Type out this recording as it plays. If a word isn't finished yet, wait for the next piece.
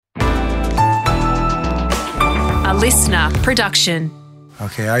listener production.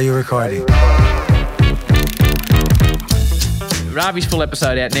 Okay, are you recording? Ravi's full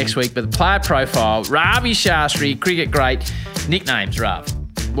episode out next week, but the player profile, Ravi Shastri, cricket great. Nicknames, Rav.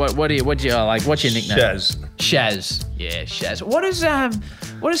 What do you like? What's your nickname? Shaz. Yeah, Shaz. What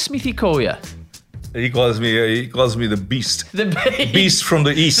does Smithy call you? He calls me the Beast. The Beast. Beast from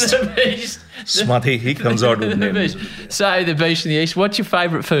the East. The Beast. Smarty, he comes out with the names. Beast. So the Beast from the East. What's your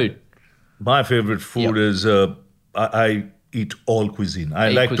favourite food? My favourite food is I eat all cuisine. I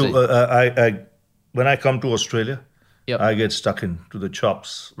like cuisine. to when I come to Australia, Yep. I get stuck into the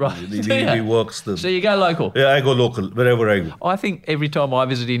chops. Right. The works. So you go local? Yeah, I go local wherever I go. I think every time I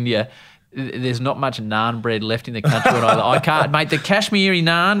visit India, there's not much naan bread left in the country. I can't, mate. The Kashmiri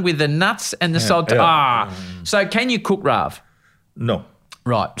naan with the nuts and the salt. yeah. So can you cook, Rav? No.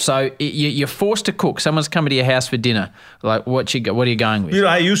 Right. So you're forced to cook. Someone's coming to your house for dinner. Like, what are you going with? You know,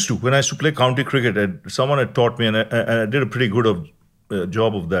 I used to. When I used to play county cricket, someone had taught me, and I did a pretty good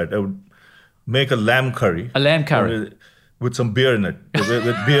job of that. I would make a lamb curry. A lamb curry. With some beer in it,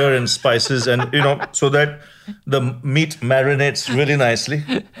 with beer and spices, and so that the meat marinates really nicely,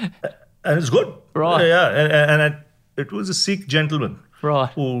 and it's good. Right. Yeah, and it was a Sikh gentleman, right,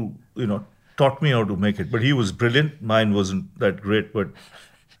 who taught me how to make it. But he was brilliant. Mine wasn't that great, but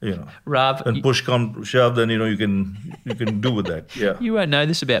Rav, and push come to shove, then you can do with that. Yeah. You won't know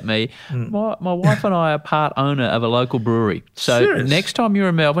this about me. My wife and I are part owner of a local brewery. So Serious? Next time you're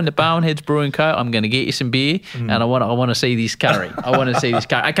in Melbourne, the Bowenheads Brewing Co., I'm going to get you some beer, and I want to see this curry. I want to see this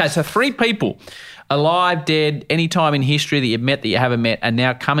curry. Okay, so 3 people, alive, dead, any time in history that you've met that you haven't met, are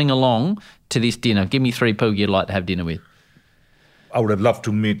now coming along to this dinner. Give me 3 people you'd like to have dinner with. I would have loved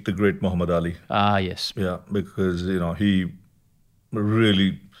to meet the great Muhammad Ali. Ah, yes. Yeah, because he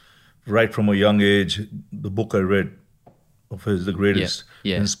really, right from a young age, the book I read of his, The Greatest,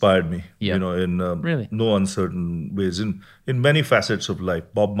 inspired me. Yeah. In Really? no uncertain ways, in many facets of life.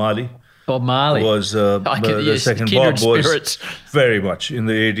 Bob Marley was the second. Bob was very much in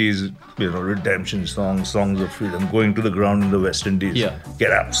the 80s. Redemption songs of freedom, going to the ground in the West Indies. Yeah.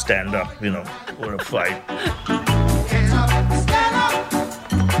 Get up, stand up. Or a fight.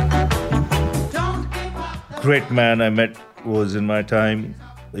 Great man I met was in my time,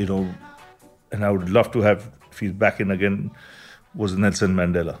 and I would love to have, if he's back in again, was Nelson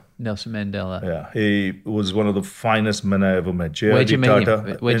Mandela. Nelson Mandela. Yeah, he was one of the finest men I ever met. Where'd you meet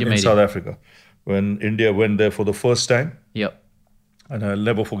him? In South Africa, when India went there for the first time. Yep. And I'll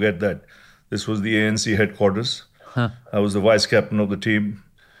never forget that. This was the ANC headquarters. Huh. I was the vice captain of the team,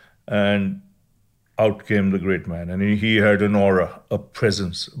 and out came the great man. And he had an aura, a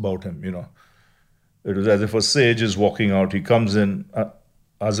presence about him, It was as if a sage is walking out. He comes in.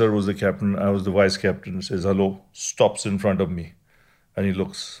 Azhar was the captain. I was the vice captain. Says hello. Stops in front of me, and he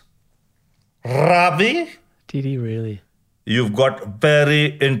looks. Ravi, Did he really? you've got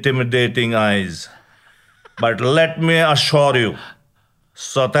very intimidating eyes, but let me assure you,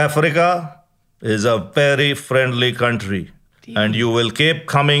 South Africa is a very friendly country, and you will keep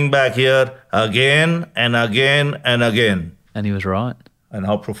coming back here again and again and again. And he was right. And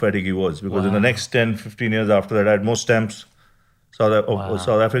how prophetic he was, because in the next 10, 15 years after that, I had more stamps,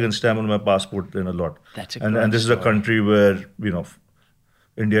 South African stamp on my passport than a lot. That's a and great this is a story. country where,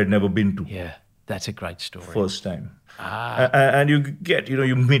 India had never been to. Yeah, that's a great story. First time. And you get,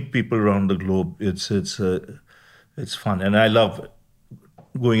 you meet people around the globe. It's fun. And I love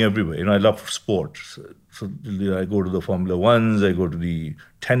going everywhere. I love sport. So I go to the Formula Ones, I go to the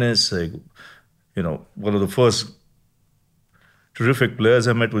tennis. One of the first terrific players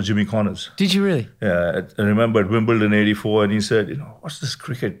I met was Jimmy Connors. Did you really? Yeah, I remember at Wimbledon '84, and he said, what's this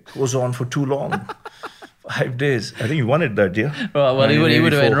cricket? Goes on for too long. 5 days. I think he won it that year. Right, well, he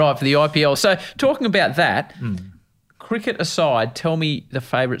would have been right for the IPL. So talking about that, cricket aside, tell me the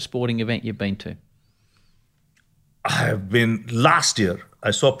favourite sporting event you've been to. Last year,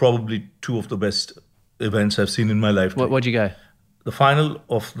 I saw probably 2 of the best events I've seen in my life. Where'd you go? The final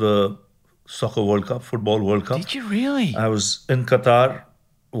of the Soccer World Cup, Football World Cup. Did you really? I was in Qatar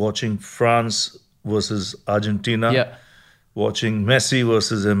watching France versus Argentina, watching Messi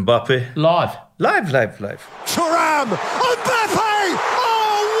versus Mbappe. Live. Thuram, Mbappe!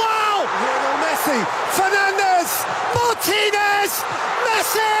 Oh, wow! Lionel Messi, Fernandes, Martinez,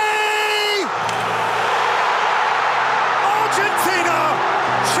 Messi! Argentina,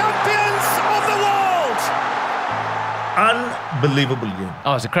 champions of the world! Unbelievable game.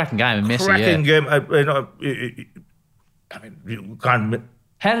 Oh, it was a cracking game and Messi, Cracking game. You can't.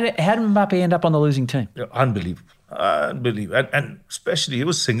 How did Mbappe end up on the losing team? Unbelievable. And especially, he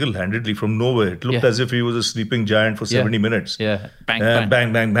was single-handedly from nowhere. It looked as if he was a sleeping giant for 70 minutes. Yeah. Bang.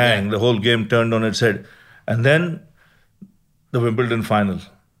 The whole game turned on its head. And then the Wimbledon final.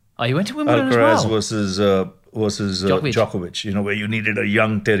 Oh, you went to Wimbledon Alcaraz as well? versus Djokovic. Where you needed a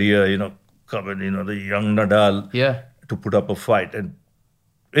young terrier, come in, the young Nadal to put up a fight. And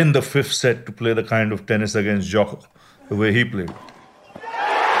in the fifth set, to play the kind of tennis against Djoko, the way he played.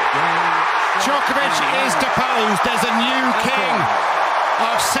 Djokovic is deposed as a new king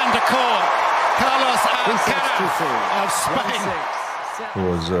of centre court. Carlos Alcaraz of Spain.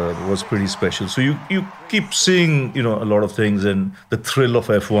 Was pretty special. So you keep seeing, a lot of things, and the thrill of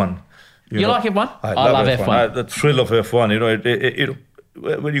F1. You like F1? I love F1. The thrill of F1,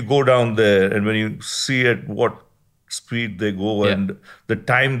 when you go down there and when you see at what speed they go and the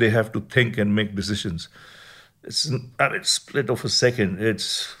time they have to think and make decisions, it's split of a second.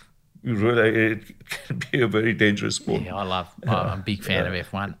 You realize it can be a very dangerous sport. Yeah, I'm a big fan of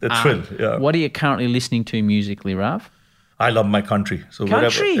F1. The thrill, What are you currently listening to musically, Rav? I love my country. So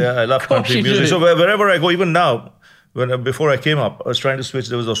country? I love country music. So wherever I go, even now, before I came up, I was trying to switch.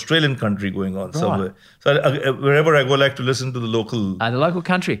 There was Australian country going on somewhere. So wherever I go, I like to listen to the local. The local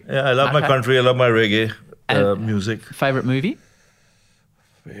country. Yeah, I love my country. I love my reggae music. Favorite movie?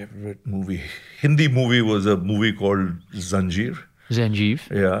 Favorite movie. Hindi movie was a movie called Zanjeer.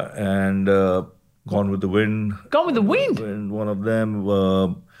 Yeah, and Gone with the Wind. Gone with the Wind? And one of them,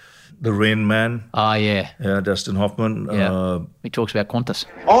 The Rain Man. Oh, yeah. Yeah, Dustin Hoffman. Yeah. He talks about Qantas.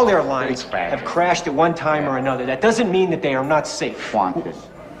 All airlines have crashed at one time or another. That doesn't mean that they are not safe. Qantas.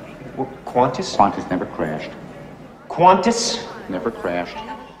 Qantas? Qantas never crashed. Qantas? Never crashed.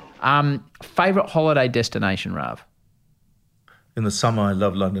 Favorite holiday destination, Rav? In the summer, I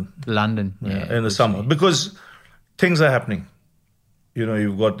love London. London, yeah. In the summer. Because things are happening.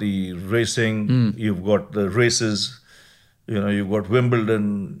 You've got the racing, you've got the races, you've got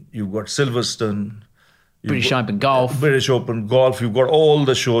Wimbledon, you've got Silverstone. British Open Golf. You've got all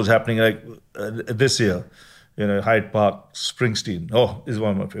the shows happening like this year. Hyde Park, Springsteen. Oh, is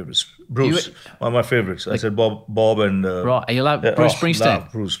one of my favorites. Bruce, one of my favorites. I said Bob and... right, you love Bruce Springsteen?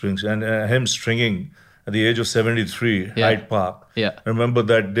 Love Bruce Springsteen. And him stringing at the age of 73, Hyde Park. Yeah. I remember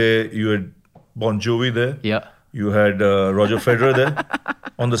that day you had Bon Jovi there. Yeah. You had Roger Federer there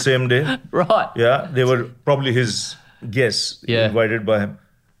on the same day. Right. Yeah, they were probably his guests invited by him.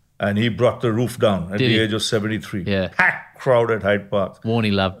 And he brought the roof down at the age of 73. Yeah. Packed crowd at Hyde Park. Warney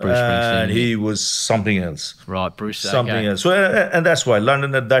loved Bruce Springsteen. And he was something else. Right, Bruce. Something else. So, and that's why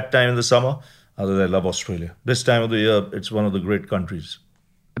London at that time in the summer, other than I love Australia. This time of the year, it's one of the great countries.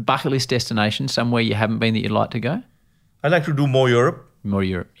 A bucket list destination, somewhere you haven't been that you'd like to go? I'd like to do more Europe. More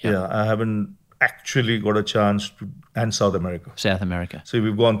Europe, yeah. I haven't actually got a chance to, and South America. South America. So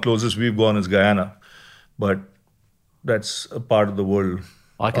closest we've gone is Guyana, but that's a part of the world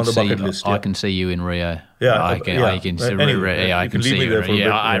on the bucket list. I can see you in Rio. Yeah, I can see you.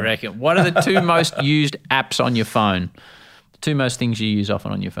 I reckon. What are the two most used apps on your phone? The two most things you use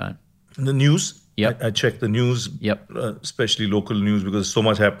often on your phone? The news. Yep. I check the news. Yep. Especially local news, because there's so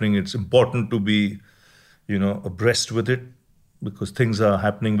much happening. It's important to be, abreast with it, because things are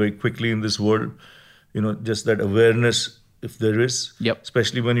happening very quickly in this world. Just that awareness, if there is,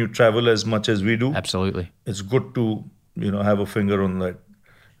 especially when you travel as much as we do. Absolutely. It's good to, have a finger on that,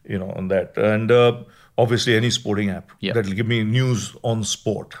 on that. And obviously any sporting app that'll give me news on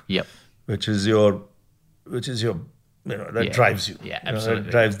sport. Yep. Which is your, that drives you. Yeah,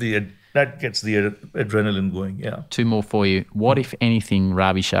 absolutely. That gets the adrenaline going, yeah. Two more for you. What, if anything,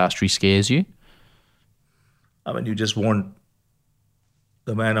 Ravi Shastri scares you? I mean, you just want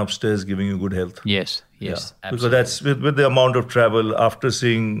the man upstairs giving you good health. Yes, absolutely. Because that's with the amount of travel after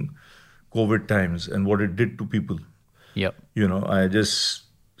seeing COVID times and what it did to people. Yep. I just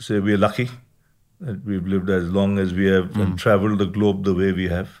say we're lucky that we've lived as long as we have and traveled the globe the way we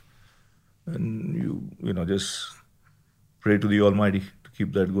have. And you just pray to the Almighty to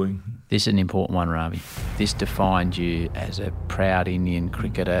keep that going. This is an important one, Ravi. This defined you as a proud Indian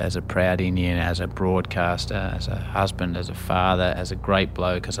cricketer, as a proud Indian, as a broadcaster, as a husband, as a father, as a great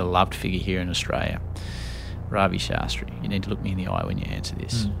bloke, as a loved figure here in Australia. Ravi Shastri, you need to look me in the eye when you answer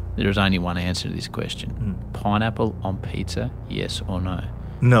this. There is only one answer to this question. Pineapple on pizza, yes or no?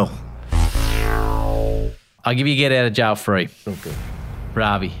 No. I'll give you get out of jail free. Okay.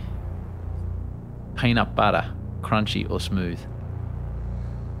 Ravi, peanut butter, crunchy or smooth?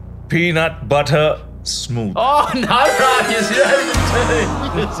 Peanut butter smooth. Oh, no, Ravi, you're 0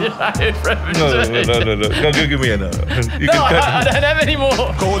 from 2. No. Give me another. I don't have any more.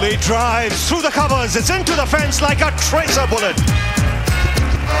 Goalie drives through the covers. It's into the fence like a tracer bullet.